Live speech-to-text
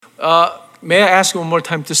May I ask you one more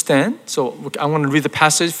time to stand? So I want to read the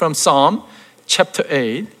passage from Psalm chapter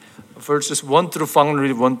 8, verses 1 through 4. I'm going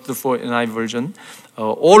to read 1 through 4 in my version.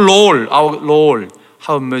 O Lord, our Lord,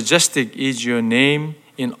 how majestic is your name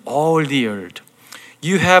in all the earth.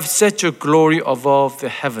 You have set your glory above the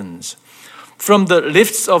heavens. From the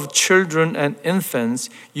lips of children and infants,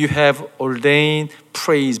 you have ordained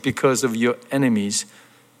praise because of your enemies,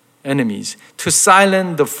 to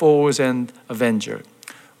silence the foes and avenger.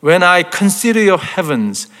 When I consider your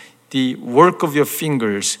heavens, the work of your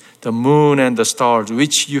fingers, the moon and the stars,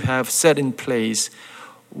 which you have set in place,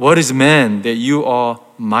 what is man that you are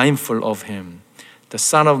mindful of him? The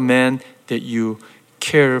Son of Man that you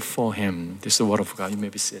care for him. This is the word of God. You may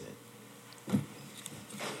be seated.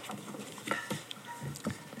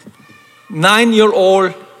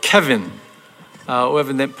 9-year-old Kevin, we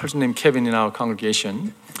have a person named Kevin in our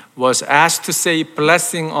congregation, was asked to say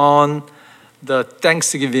blessing on the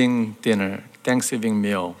Thanksgiving dinner, Thanksgiving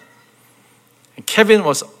meal. And Kevin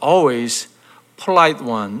was always polite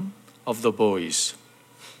one of the boys.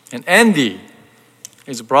 And Andy,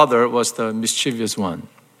 his brother, was the mischievous one.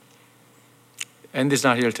 Andy's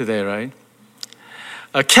not here today, right?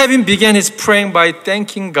 Kevin began his praying by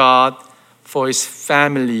thanking God for his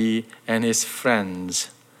family and his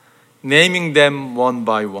friends, naming them one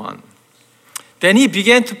by one. Then he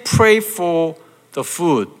began to pray for the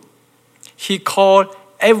food. He called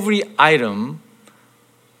every item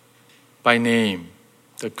by name.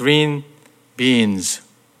 The green beans,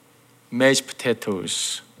 mashed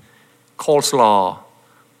potatoes, coleslaw,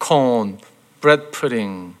 corn, bread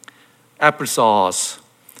pudding, applesauce,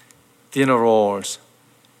 dinner rolls,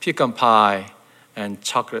 pecan pie, and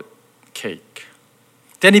chocolate cake.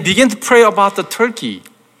 Then he began to pray about the turkey.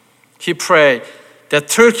 He prayed, that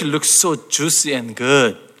turkey looks so juicy and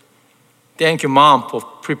good. Thank you, Mom, for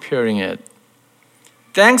preparing it.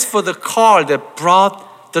 Thanks for the car that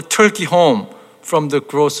brought the turkey home from the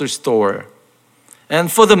grocery store.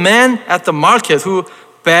 And for the man at the market who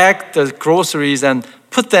bagged the groceries and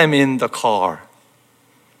put them in the car.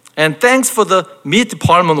 And thanks for the meat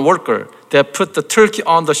department worker that put the turkey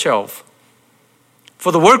on the shelf.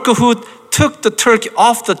 For the worker who took the turkey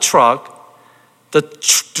off the truck, the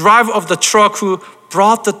driver of the truck who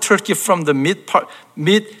brought the turkey from the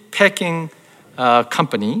meat packing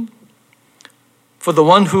company, for the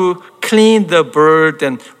one who cleaned the bird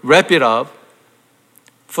and wrapped it up,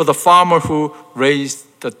 for the farmer who raised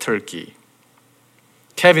the turkey.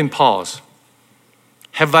 Kevin paused.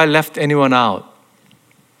 Have I left anyone out?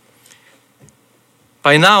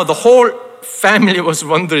 By now, the whole family was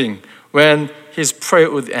wondering when his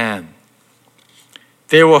prayer would end.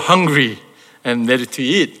 They were hungry and ready to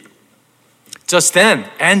eat. Just then,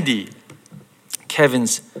 Andy,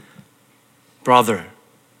 Kevin's brother,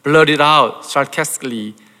 blurted out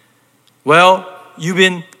sarcastically, well, you've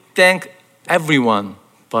been thanked everyone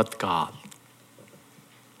but God.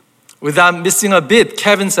 Without missing a beat,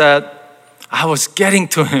 Kevin said, I was getting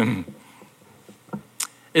to him.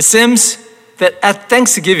 It seems that at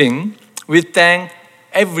Thanksgiving, we thank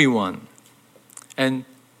everyone, and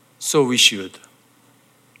so we should.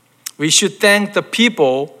 We should thank the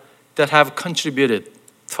people that have contributed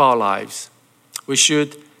to our lives. We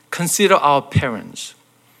should consider our parents,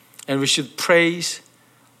 and we should praise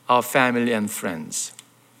our family and friends.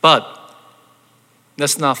 But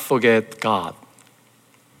let's not forget God,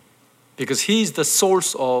 because He is the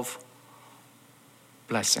source of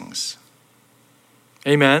blessings.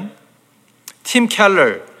 Amen. Tim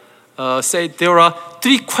Keller said there are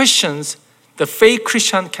 3 questions the fake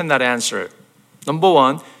Christian cannot answer. Number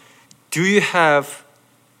 1, do you have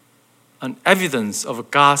an evidence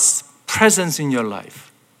of God's presence in your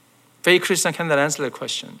life? Fake Christian cannot answer that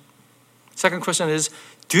question. Second question is,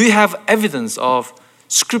 do you have evidence of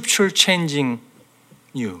Scripture changing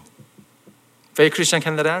you? Fake Christian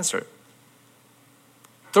cannot answer.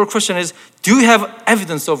 Third question is, do you have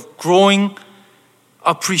evidence of growing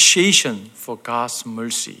appreciation for God's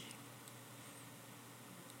mercy?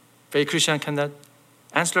 Fake Christian cannot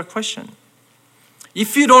answer that question.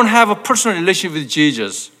 If you don't have a personal relationship with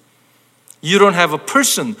Jesus, you don't have a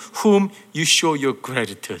person whom you show your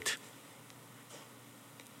gratitude.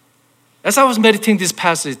 As I was meditating this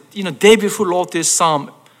passage, David, who wrote this Psalm,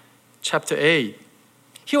 chapter 8,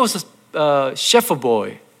 he was a shepherd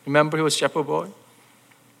boy. Remember, he was a shepherd boy?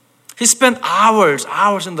 He spent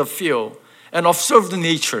hours in the field and observed the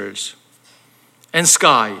natures and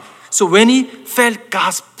sky. So when he felt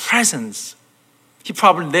God's presence, he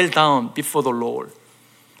probably knelt down before the Lord.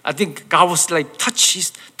 I think God was like,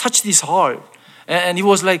 touched his heart. And he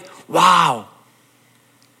was like, wow.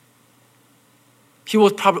 He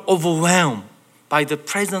was probably overwhelmed by the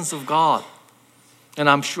presence of God. And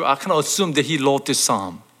I'm sure, I can assume that he wrote this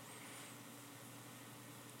psalm.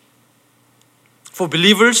 For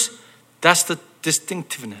believers, that's the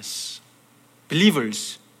distinctiveness.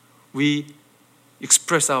 Believers, we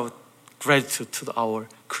express our gratitude to our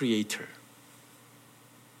Creator,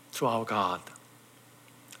 to our God.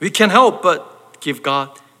 We can't help but give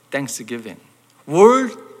God thanksgiving.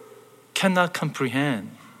 Word cannot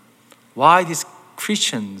comprehend why these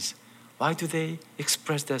Christians, why do they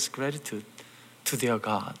express that gratitude to their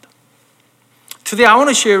God? Today I want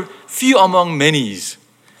to share few among many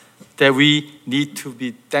that we need to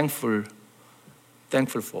be thankful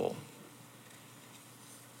for.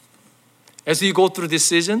 As you go through this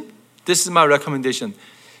season, this is my recommendation.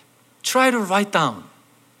 Try to write down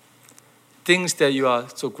things that you are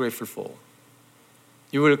so grateful for.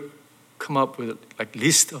 You will come up with like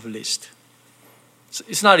list of list. So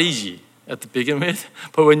it's not easy at the begin with,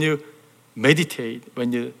 but when you meditate,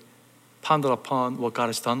 when you ponder upon what God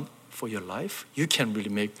has done for your life, you can really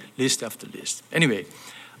make list after list. Anyway,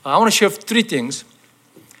 I want to share three things.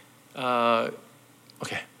 Okay,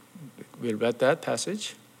 we'll read that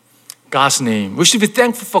passage. God's name. We should be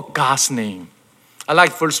thankful for God's name. I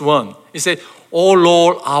like verse 1. It said, O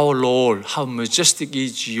Lord, our Lord, how majestic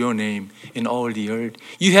is your name in all the earth.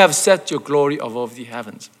 You have set your glory above the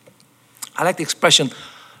heavens. I like the expression,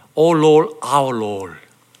 O Lord, our Lord.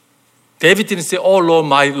 David didn't say, O Lord,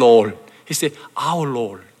 my Lord. He said, our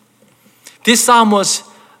Lord. This psalm was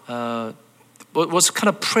kind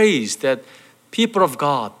of praise that people of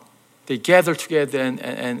God, they gather together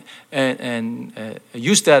and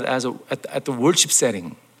use that as at the worship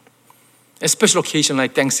setting. A special occasion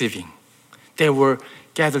like Thanksgiving. They were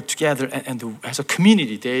gathered together and as a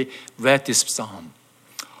community, they read this psalm.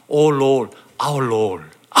 Oh Lord, our Lord,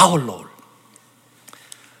 our Lord.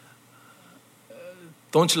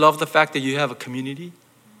 Don't you love the fact that you have a community?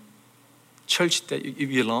 Church that you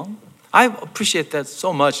belong? I appreciate that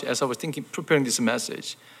so much as I was preparing this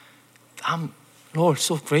message. I'm, Lord,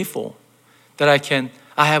 so grateful that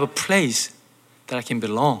I have a place that I can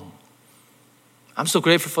belong. I'm so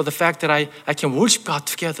grateful for the fact that I can worship God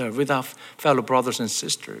together with our fellow brothers and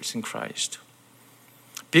sisters in Christ.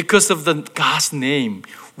 Because of God's name,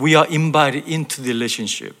 we are invited into the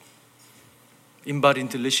relationship. Invited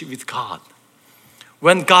into the relationship with God.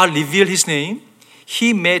 When God revealed His name,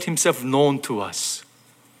 He made Himself known to us.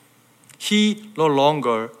 He no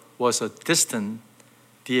longer was a distant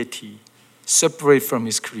deity, separate from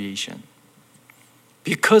His creation.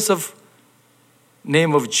 Because of the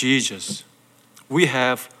name of Jesus, we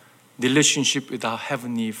have the relationship with our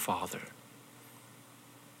Heavenly Father.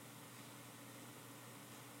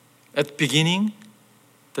 At the beginning,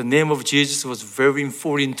 the name of Jesus was very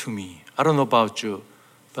important to me. I don't know about you,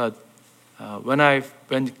 but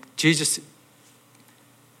when Jesus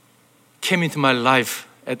came into my life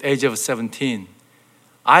at the age of 17,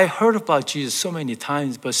 I heard about Jesus so many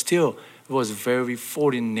times, but still it was a very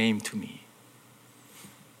foreign name to me.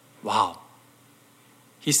 Wow.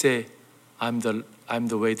 He said, I'm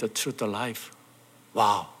the way, the truth, the life.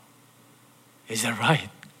 Wow. Is that right?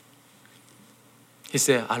 He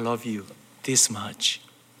said, I love you this much.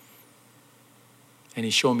 And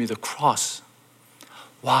He showed me the cross.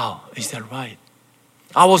 Wow, is that right?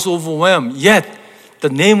 I was overwhelmed, yet the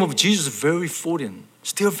name of Jesus is very foreign,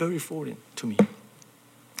 still very foreign to me.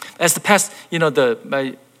 As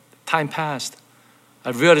my time passed,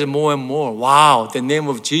 I realized more and more, wow, the name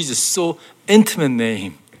of Jesus, so intimate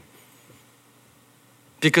name.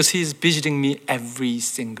 Because He's visiting me every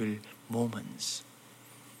single moment.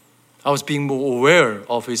 I was being more aware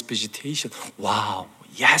of His visitation. Wow,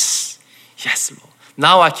 yes, Lord.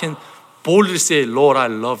 Now I can boldly say, Lord, I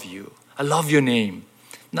love you. I love your name.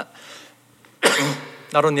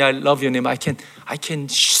 Not only I love your name, I can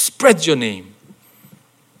spread your name.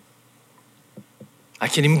 I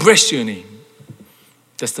can embrace your name.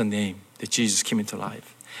 That's the name that Jesus came into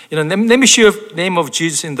life. Let me share the name of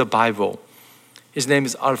Jesus in the Bible. His name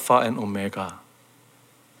is Alpha and Omega.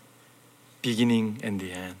 Beginning and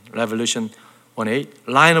the end. Revelation 1:8.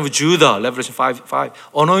 Lion of Judah. Revelation 5:5.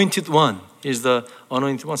 Anointed One. Is the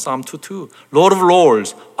anointed one. Psalm 2:2. Lord of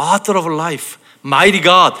Lords. Author of life. Mighty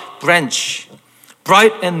God. Branch.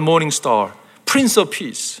 Bright and morning star. Prince of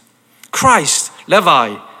Peace. Christ.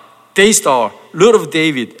 Levi. Day star. Lord of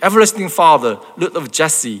David. Everlasting Father. Lord of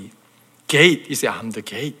Jesse. Gate. He said, I'm the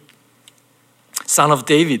gate. Son of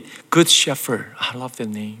David. Good Shepherd. I love that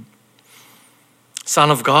name. Son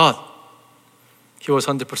of God. He was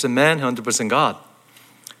 100% man, 100% God.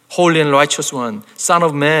 Holy and righteous one. Son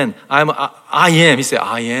of man. I am. He said,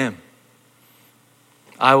 I am.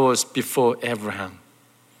 I was before Abraham.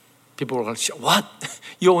 People were like, what?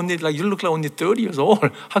 You look like only 30 years old.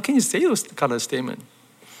 How can you say those kind of statement?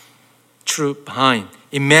 Truth behind.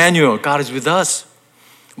 Emmanuel, God is with us.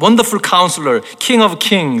 Wonderful Counselor, King of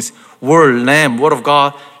Kings, Word, Lamb, Word of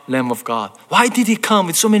God, Lamb of God. Why did He come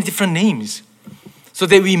with so many different names? So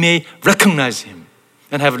that we may recognize Him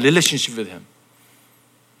and have a relationship with Him.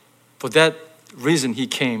 For that reason, He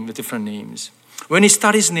came with different names. When you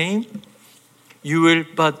study His name, you will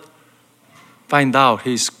but find out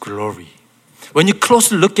His glory. When you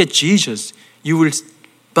closely look at Jesus, you will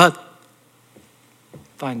but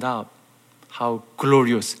find out how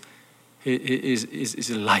glorious His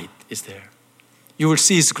light is there. You will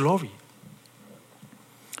see His glory.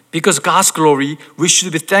 Because God's glory, we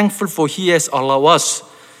should be thankful for He has allowed us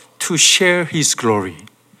to share His glory,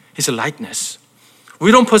 His likeness.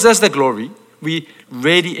 We don't possess that glory. We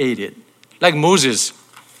radiate it. Like Moses,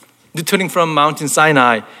 returning from Mountain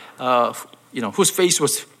Sinai, whose face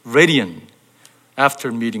was radiant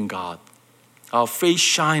after meeting God. Our face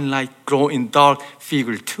shine like glow in dark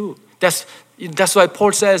figure too. That's why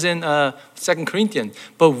Paul says in 2 Corinthians,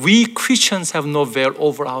 but we Christians have no veil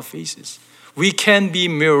over our faces. We can be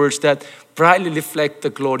mirrors that brightly reflect the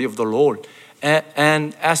glory of the Lord.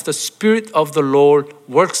 And as the Spirit of the Lord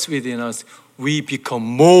works within us, we become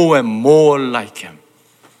more and more like Him.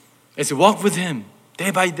 As we walk with Him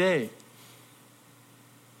day by day,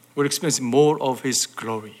 we'll experience more of His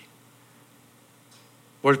glory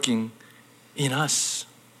working in us.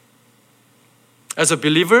 As a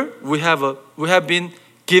believer, we have been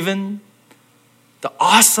given the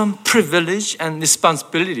awesome privilege and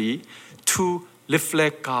responsibility to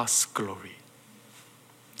reflect God's glory.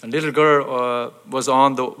 A little girl was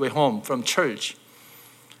on the way home from church,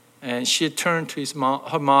 and she turned to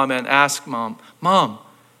her mom and asked, Mom,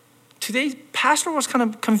 today pastor was kind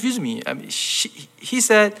of confused me. I mean, he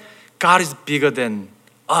said, God is bigger than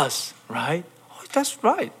us, right? Oh, that's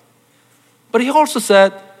right. But he also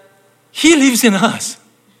said, He lives in us.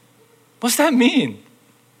 What's that mean?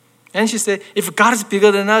 And she said, if God is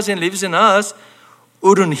bigger than us and lives in us,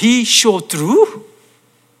 wouldn't He show through?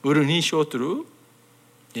 Wouldn't He show through?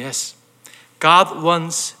 Yes. God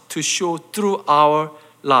wants to show through our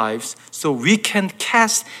lives so we can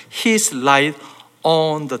cast His light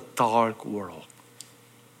on the dark world.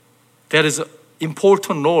 That is an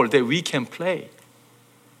important role that we can play.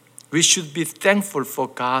 We should be thankful for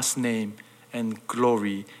God's name and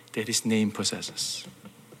glory that His name possesses.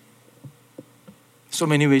 So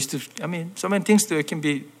many things that we can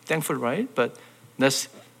be thankful, right? But let's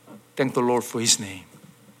thank the Lord for His name.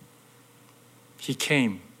 He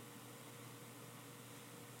came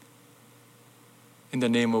in the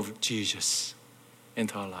name of Jesus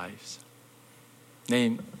into our lives.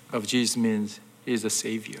 Name of Jesus means He is the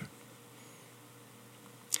Savior.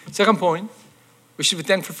 Second point, we should be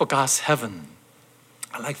thankful for God's heaven.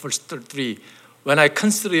 I like verse 3. When I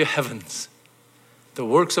consider your heavens, the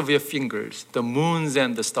works of your fingers, the moons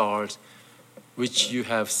and the stars, which you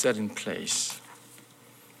have set in place.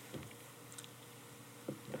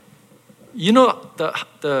 You know,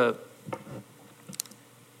 the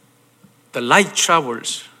light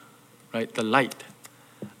travels, right?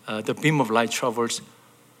 The beam of light travels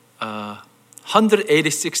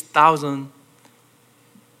 186,000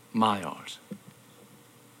 miles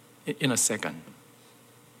in a second.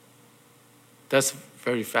 That's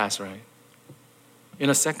very fast, right? In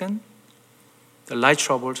a second, the light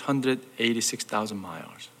travels 186,000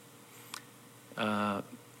 miles,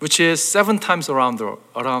 which is 7 times around the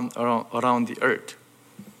earth.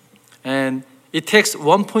 And it takes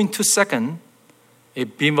 1.2 seconds a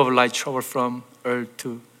beam of light travel from earth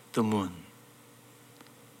to the moon.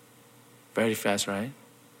 Very fast, right?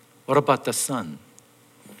 What about the sun?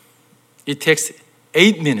 It takes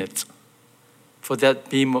 8 minutes for that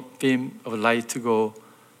beam of light to go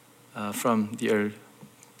from the earth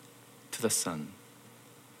to the sun.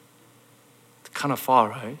 It's kind of far,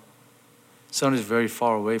 right? Sun is very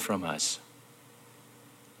far away from us.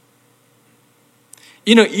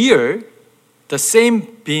 In a year, the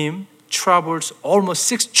same beam travels almost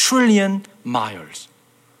 6 trillion miles.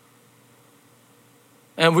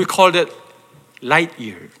 And we call it light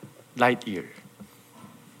year.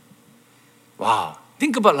 Wow,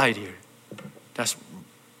 think about light year.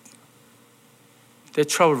 They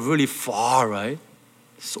travel really far, right?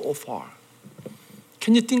 So far.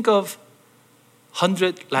 Can you think of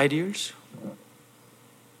 100 light years?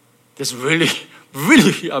 That's really,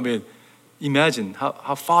 imagine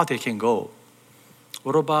how far they can go.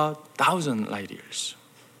 What about 1,000 light years?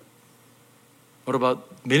 What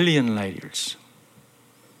about million light years?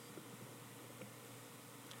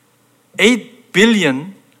 8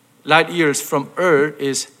 billion light years from Earth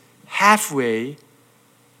is halfway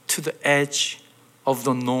to the edge of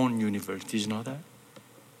the known universe. Did you know that?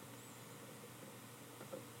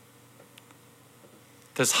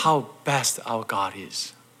 That's how vast our God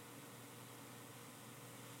is.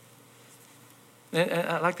 And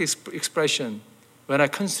I like this expression, when I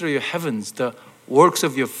consider your heavens, the works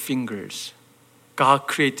of your fingers. God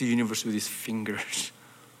created the universe with his fingers.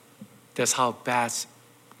 That's how vast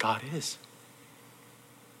God is.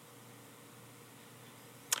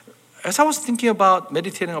 As I was thinking about,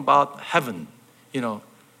 meditating about heaven,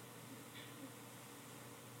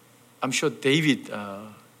 I'm sure David,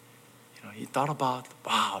 he thought about,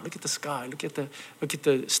 wow, look at the sky, look at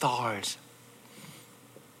the stars.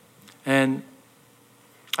 And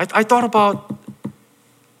I thought about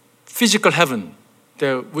physical heaven,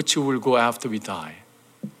 which we will go after we die.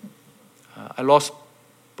 I lost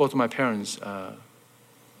both of my parents.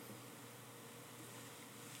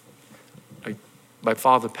 My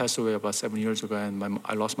father passed away about 7 years ago, and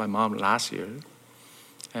I lost my mom last year.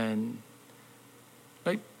 And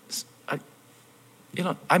I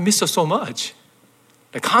miss her so much.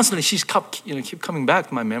 Constantly, she's keep coming back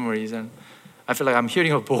to my memories, and I feel like I'm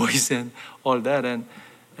hearing her voice and all that.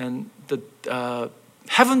 And the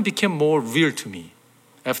heaven became more real to me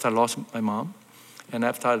after I lost my mom, and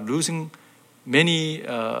after losing many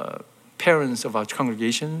parents of our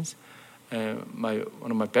congregations. One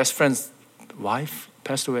of my best friends' wife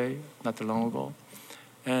passed away not too long ago,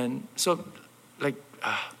 and so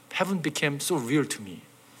heaven became so real to me.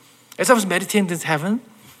 As I was meditating this heaven,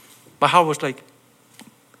 my heart was like,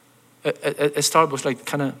 at start was like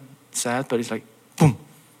kind of sad, but it's like boom,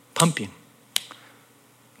 pumping,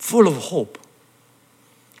 full of hope,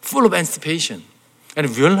 full of anticipation, and I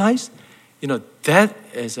realized, that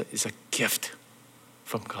is a gift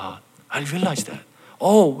from God. I realized that.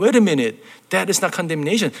 Oh, wait a minute, that is not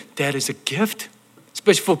condemnation. That is a gift,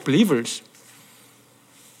 especially for believers,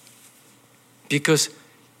 because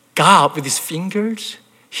God, with his fingers,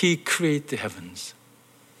 he created the heavens.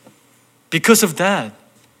 Because of that,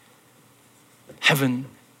 heaven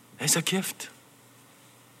is a gift.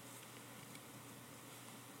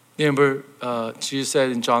 Remember, Jesus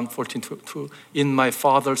said in John 14:2, in my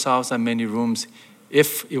Father's house are many rooms.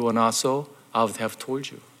 If it were not so, I would have told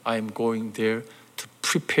you. I am going there to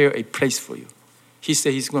prepare a place for you. He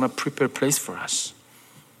said he's going to prepare a place for us.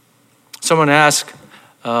 Someone asked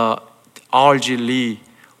R.G. Lee,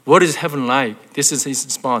 what is heaven like? This is his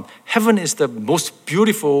response. Heaven is the most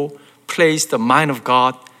beautiful place the mind of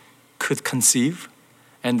God could conceive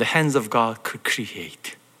and the hands of God could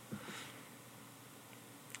create.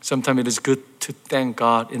 Sometimes it is good to thank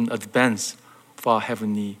God in advance for our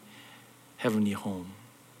heavenly home.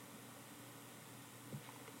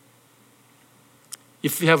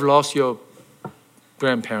 If you have lost your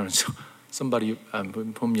grandparents, somebody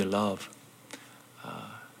whom you love,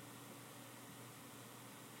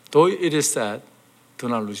 though it is sad, do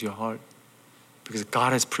not lose your heart, because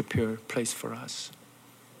God has prepared a place for us.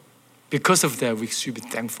 Because of that, we should be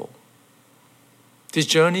thankful. This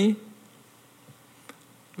journey,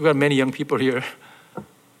 we got many young people here.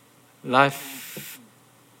 Life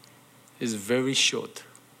is very short.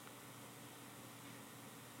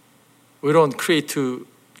 We don't create to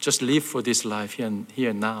just live for this life here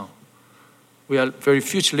and now. We are very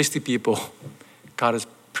futuristic people. God has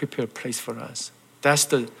prepared a place for us. That's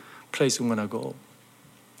the place we're going to go.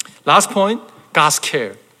 Last point, God's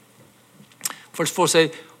care. Verse 4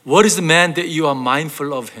 says, what is the man that you are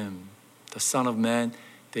mindful of him? The Son of Man,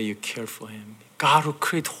 that you care for him. God who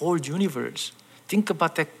created the whole universe. Think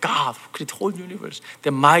about that God who created the whole universe.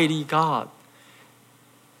 The mighty God.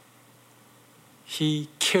 He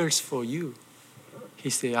cares for you. He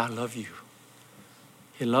says, I love you.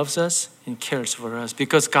 He loves us and cares for us.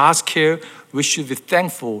 Because God's care, we should be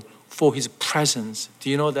thankful for his presence. Do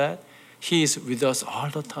you know that? He is with us all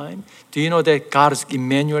the time. Do you know that God is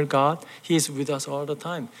Emmanuel God? He is with us all the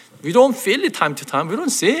time. We don't feel it time to time. We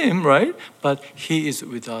don't see him, right? But he is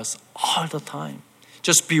with us all the time.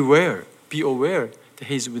 Just be aware that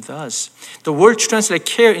he is with us. The word translated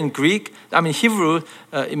care in Greek, Hebrew,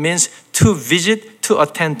 it means to visit, to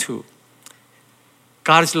attend to.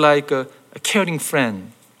 God is like a caring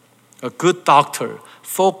friend, a good doctor,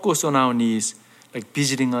 focused on our needs, like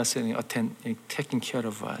visiting us and taking care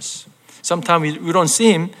of us. Sometimes we don't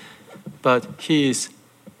see him, but he is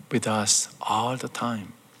with us all the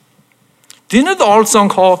time. Do you know the old song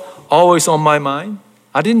called Always on My Mind?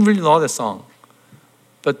 I didn't really know that song.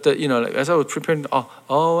 But, as I was preparing,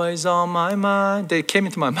 Always on My Mind, they came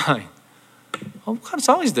into my mind. Oh, what kind of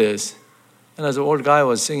song is this? And as the old guy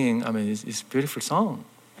was singing, it's a beautiful song.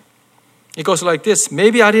 It goes like this.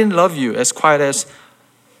 Maybe I didn't love you as quite as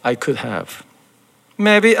I could have.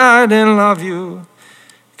 Maybe I didn't love you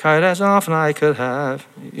quite as often I could have.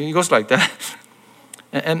 It goes like that.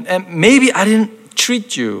 And maybe I didn't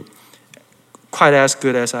treat you quite as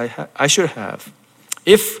good as I should have.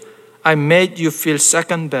 If I made you feel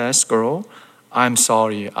second best, girl, I'm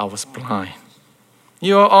sorry I was blind.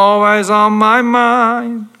 You're always on my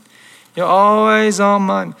mind. You're always on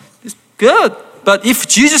my mind. It's good. But if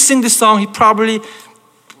Jesus sing this song, he probably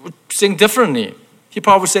would sing differently. He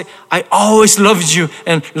probably say, I always loved you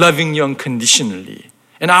and loving you unconditionally.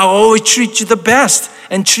 And I always treat you the best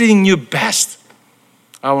and treating you best.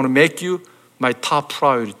 I want to make you my top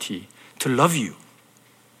priority to love you.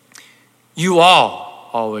 You are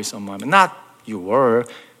always on my mind. Not you were.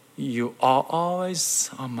 You are always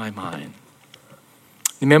on my mind.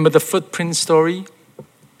 Remember the footprint story?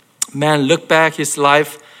 Man look back his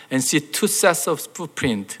life and see two sets of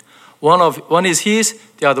footprint. One is his,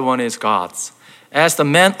 the other one is God's. As the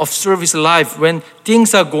man observed his life, when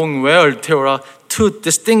things are going well, there are two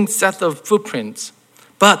distinct sets of footprints.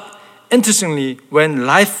 But interestingly, when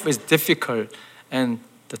life is difficult and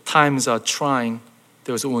the times are trying,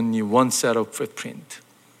 there's only one set of footprint.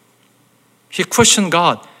 He questioned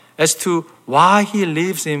God as to why he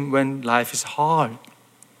leaves him when life is hard.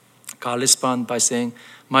 God responded by saying,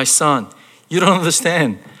 my son, you don't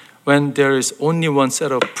understand. When there is only one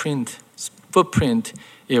set of footprint,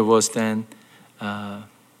 it was then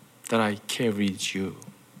that I carried you.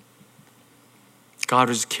 God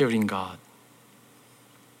is carrying God.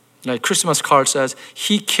 Like Christmas card says,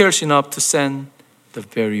 he cares enough to send the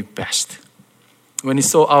very best. When he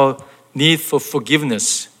saw our need for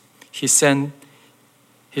forgiveness, he sent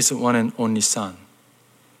his one and only son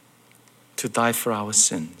to die for our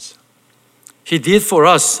sins. He did for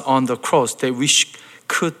us on the cross that we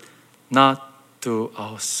could not do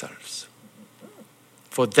ourselves.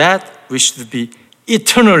 For that, we should be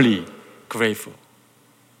eternally grateful.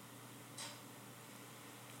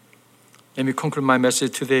 Let me conclude my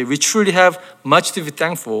message today. We truly have much to be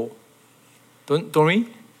thankful. Don't we?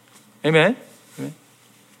 Amen? Amen?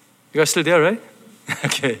 You guys still there, right?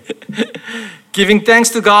 Okay. Giving thanks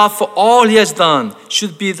to God for all he has done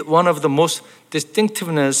should be one of the most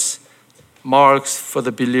distinctiveness marks for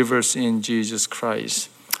the believers in Jesus Christ.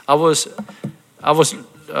 This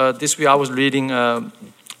week I was reading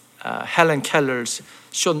Helen Keller's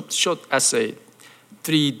short essay,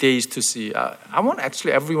 3 Days to See. I want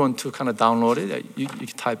actually everyone to kind of download it. You can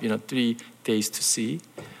type, 3 Days to See,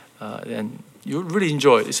 and you'll really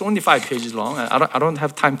enjoy it. It's only 5 pages long. I don't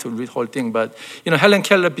have time to read the whole thing, but Helen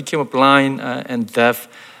Keller became blind and deaf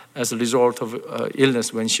as a result of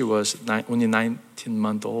illness when she was only 19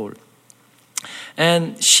 months old.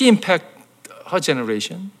 And she impacted her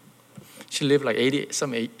generation. She lived like 80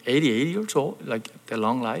 years old, like a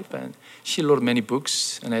long life. And she wrote many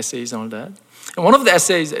books and essays and all that. And one of the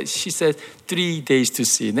essays, she said, 3 days to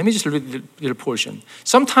see. Let me just read a little portion.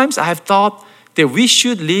 Sometimes I have thought that we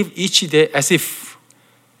should live each day as if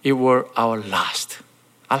it were our last.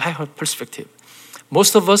 I like her perspective.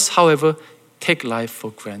 Most of us, however, take life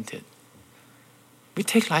for granted. We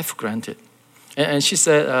take life for granted. And she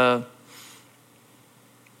said,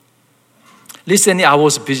 recently, I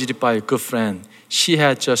was visited by a good friend. She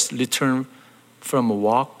had just returned from a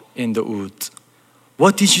walk in the woods.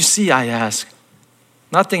 What did you see? I asked.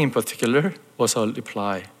 Nothing in particular, was her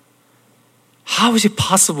reply. How is it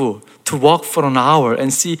possible to walk for an hour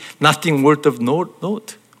and see nothing worth of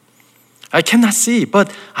note? I cannot see,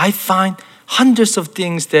 but I find hundreds of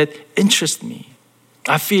things that interest me.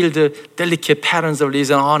 I feel the delicate patterns of leaves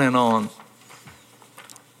and on and on.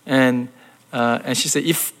 And she said,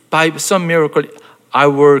 if by some miracle I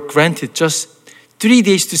were granted just 3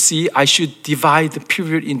 days to see, I should divide the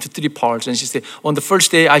period into 3 parts. And she said, on the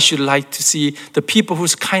first day, I should like to see the people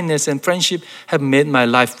whose kindness and friendship have made my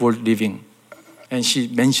life worth living. And she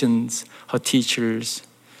mentions her teachers,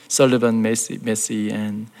 Sullivan, Messi,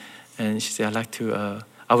 and she said,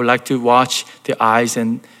 I would like to watch the eyes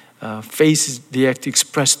and faces react to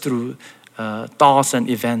express through thoughts and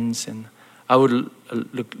events. And I would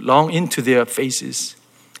look long into their faces,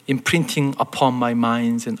 imprinting upon my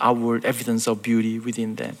minds and outward evidence of beauty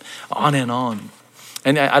within them, on and on.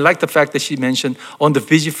 And I like the fact that she mentioned on the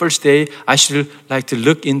busy first day, I should like to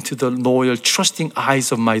look into the loyal, trusting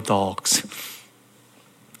eyes of my dogs.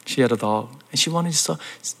 She had a dog, and she wanted to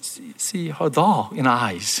see her dog in her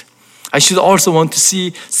eyes. I should also want to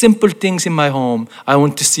see simple things in my home. I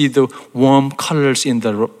want to see the warm colors in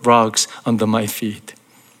the rugs under my feet.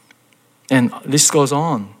 And this goes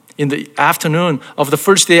on. In the afternoon of the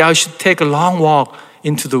first day, I should take a long walk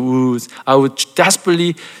into the woods. I would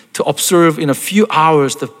desperately to observe in a few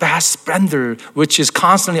hours the vast splendor which is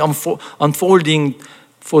constantly unfolding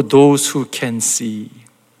for those who can see.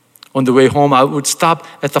 On the way home, I would stop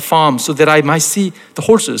at the farm so that I might see the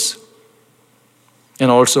horses and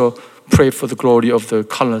also pray for the glory of the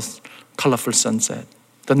colorful sunset.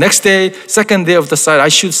 The next day, second day of the sight, I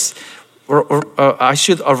should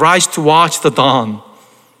arise to watch the dawn.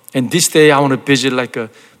 And this day, I want to visit like a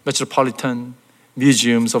metropolitan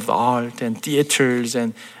museums of the art and theaters,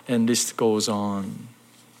 and this goes on.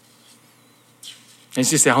 And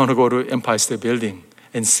this day, I want to go to Empire State Building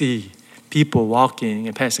and see people walking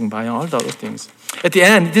and passing by and all those things. At the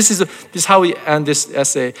end, this is how we end this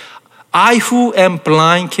essay. I who am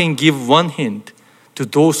blind can give one hint to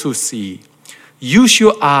those who see. Use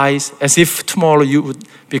your eyes as if tomorrow you would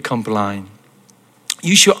become blind.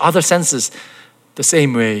 Use your other senses the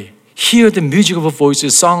same way. Hear the music of a voice, the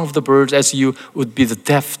song of the birds as you would be the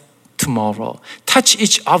deaf tomorrow. Touch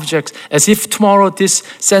each object as if tomorrow this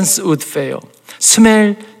sense would fail.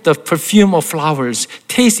 Smell the perfume of flowers.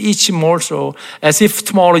 Taste each morsel as if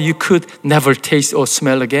tomorrow you could never taste or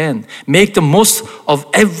smell again. Make the most of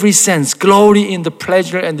every sense. Glory in the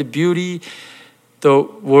pleasure and the beauty the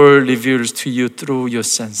world reveals to you through your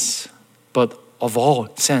sense. But of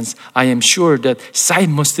all sense, I am sure that sight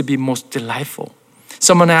must be most delightful.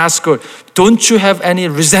 Someone asked her, don't you have any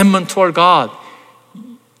resentment toward God?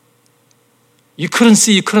 You couldn't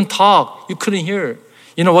see, you couldn't talk, you couldn't hear.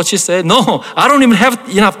 You know what she said? No, I don't even have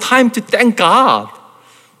enough time to thank God.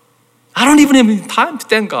 I don't even have time to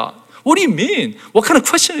thank God. What do you mean? What kind of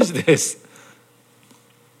question is this?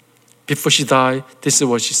 Before she died, this is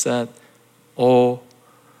what she said. Oh,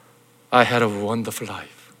 I had a wonderful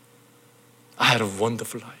life. I had a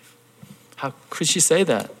wonderful life. How could she say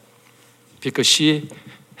that? Because she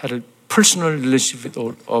had a personal relationship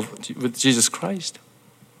with Jesus Christ.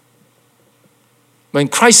 When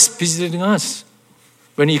Christ visiting us,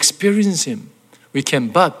 when we experience Him, we can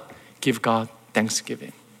but give God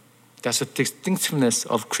thanksgiving. That's the distinctiveness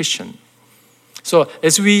of Christian. So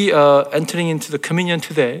as we entering into the communion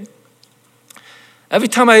today, every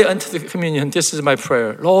time I enter the communion, this is my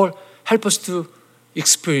prayer. Lord, help us to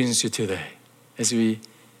experience you today as we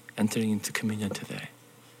entering into communion today.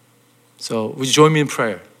 So would you join me in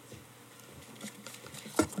prayer?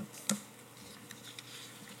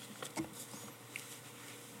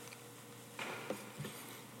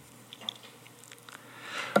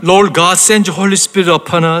 Lord God, send your Holy Spirit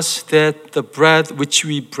upon us that the bread which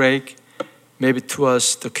we break may be to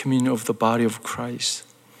us the communion of the body of Christ.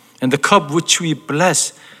 And the cup which we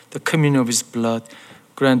bless, the communion of His blood.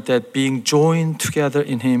 Grant that being joined together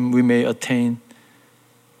in Him, we may attain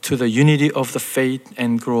to the unity of the faith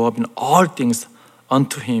and grow up in all things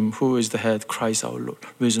unto Him who is the head, Christ our Lord,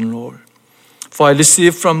 risen Lord. For I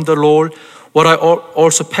received from the Lord what I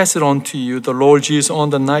also pass it on to you. The Lord Jesus, on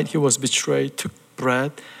the night He was betrayed, took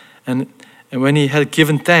bread, and when He had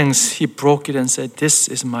given thanks, He broke it and said, this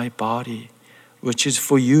is my body, which is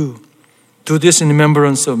for you. Do this in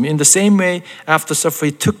remembrance of me. In the same way, after supper,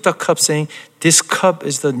 He took the cup, saying, this cup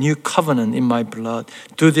is the new covenant in my blood.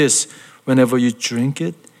 Do this whenever you drink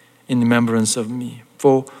it in remembrance of me.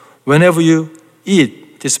 For whenever you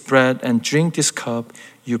eat this bread and drink this cup,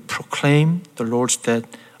 you proclaim the Lord's death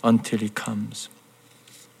until He comes.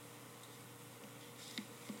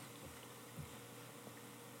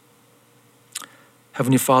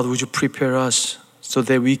 Heavenly Father, would you prepare us so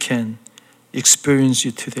that we can experience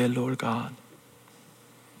you today, Lord God.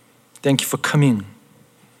 Thank you for coming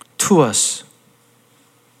to us.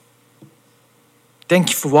 Thank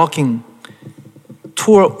you for walking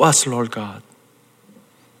toward us, Lord God.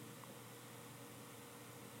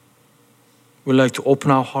 We'd like to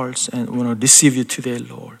open our hearts and we want to receive you today,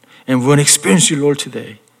 Lord. And we want to experience you, Lord,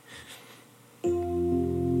 today.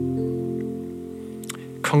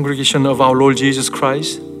 Congregation of our Lord Jesus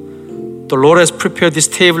Christ, the Lord has prepared this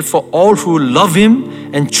table for all who love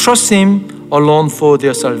Him and trust Him alone for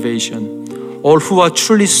their salvation. All who are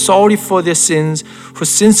truly sorry for their sins, who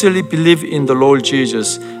sincerely believe in the Lord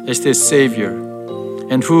Jesus as their Savior,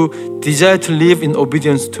 and who desire to live in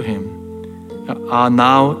obedience to Him, are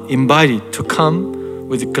now invited to come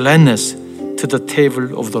with gladness to the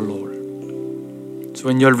table of the Lord. So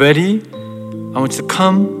when you're ready, I want you to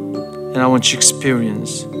come and I want you to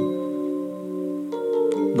experience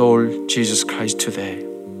Lord Jesus Christ today.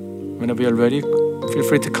 Whenever you're ready, feel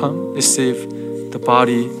free to come, receive the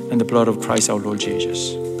body and the blood of Christ our Lord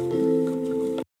Jesus.